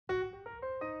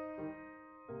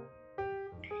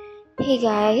Hey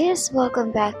guys,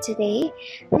 welcome back. Today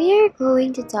we are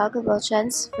going to talk about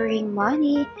transferring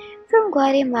money from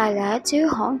Guatemala to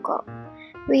Hong Kong.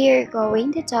 We are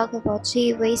going to talk about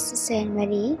 3 ways to send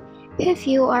money if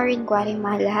you are in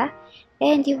Guatemala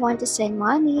and you want to send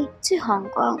money to Hong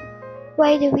Kong.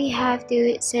 Why do we have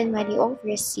to send money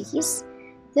overseas?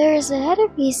 There's a lot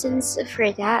of reasons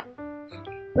for that.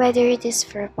 Whether it is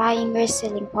for buying or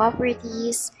selling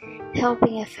properties,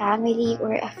 helping a family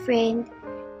or a friend,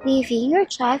 living or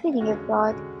traveling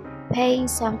abroad, paying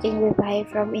something we buy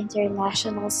from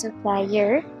international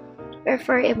supplier, or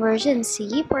for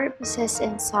emergency purposes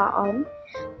and so on,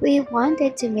 we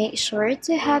wanted to make sure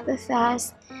to have a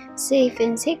fast, safe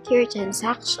and secure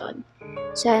transaction.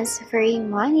 Transferring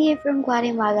money from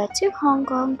Guatemala to Hong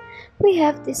Kong, we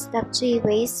have these top 3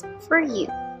 ways for you.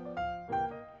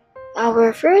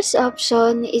 Our first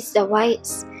option is the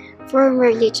WISE.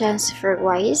 Formerly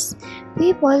TransferWise,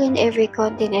 people in every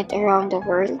continent around the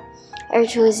world are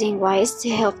choosing WISE to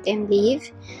help them live,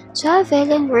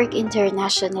 travel, and work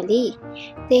internationally.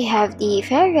 They have the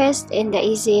fairest and the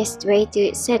easiest way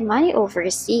to send money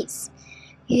overseas.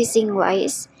 Using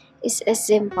WISE is as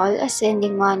simple as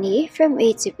sending money from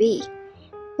A to B.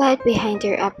 But behind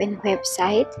their app and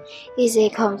website is a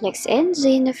complex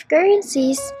engine of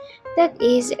currencies that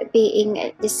is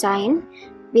being designed,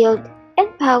 built, and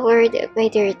powered by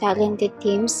their talented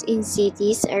teams in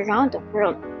cities around the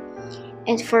world.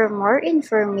 And for more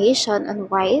information on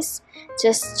WISE,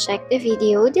 just check the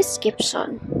video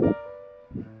description.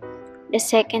 The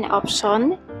second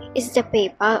option is the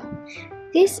PayPal.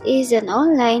 This is an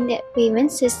online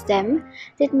payment system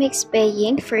that makes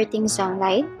paying for things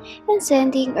online and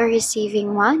sending or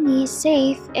receiving money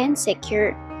safe and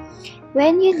secure.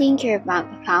 When you link your bank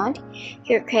account,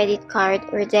 your credit card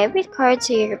or debit card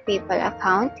to your PayPal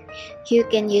account, you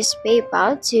can use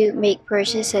PayPal to make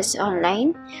purchases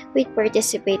online with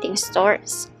participating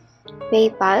stores.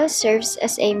 PayPal serves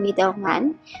as a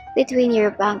middleman between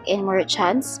your bank and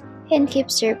merchants and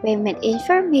keeps your payment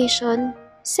information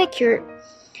secure.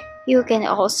 You can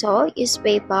also use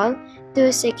PayPal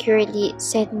to securely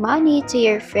send money to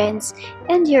your friends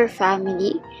and your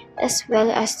family, as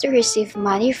well as to receive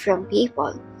money from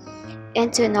people.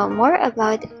 And to know more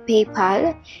about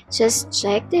PayPal, just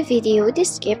check the video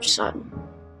description.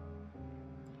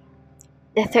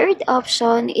 The third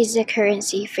option is the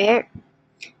currency fair.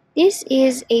 This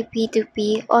is a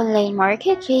P2P online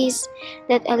marketplace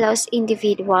that allows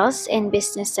individuals and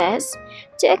businesses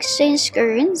to exchange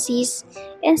currencies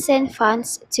and send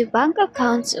funds to bank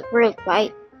accounts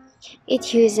worldwide.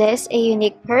 It uses a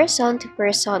unique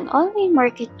person-to-person online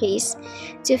marketplace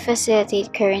to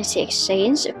facilitate currency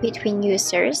exchange between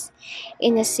users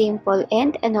in a simple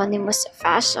and anonymous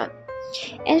fashion.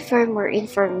 And for more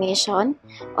information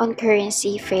on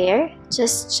Currency Fair,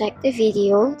 just check the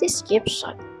video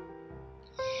description.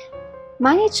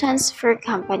 Money transfer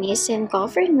companies and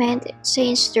government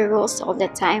change the rules all the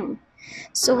time.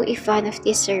 So if one of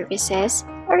these services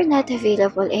are not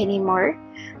available anymore,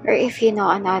 or if you know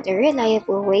another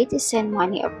reliable way to send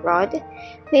money abroad,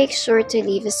 make sure to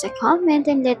leave us a comment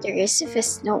and let the rest of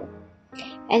us know.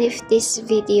 And if this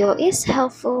video is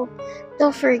helpful,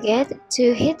 don't forget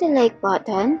to hit the like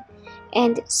button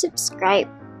and subscribe.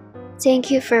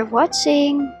 Thank you for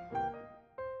watching.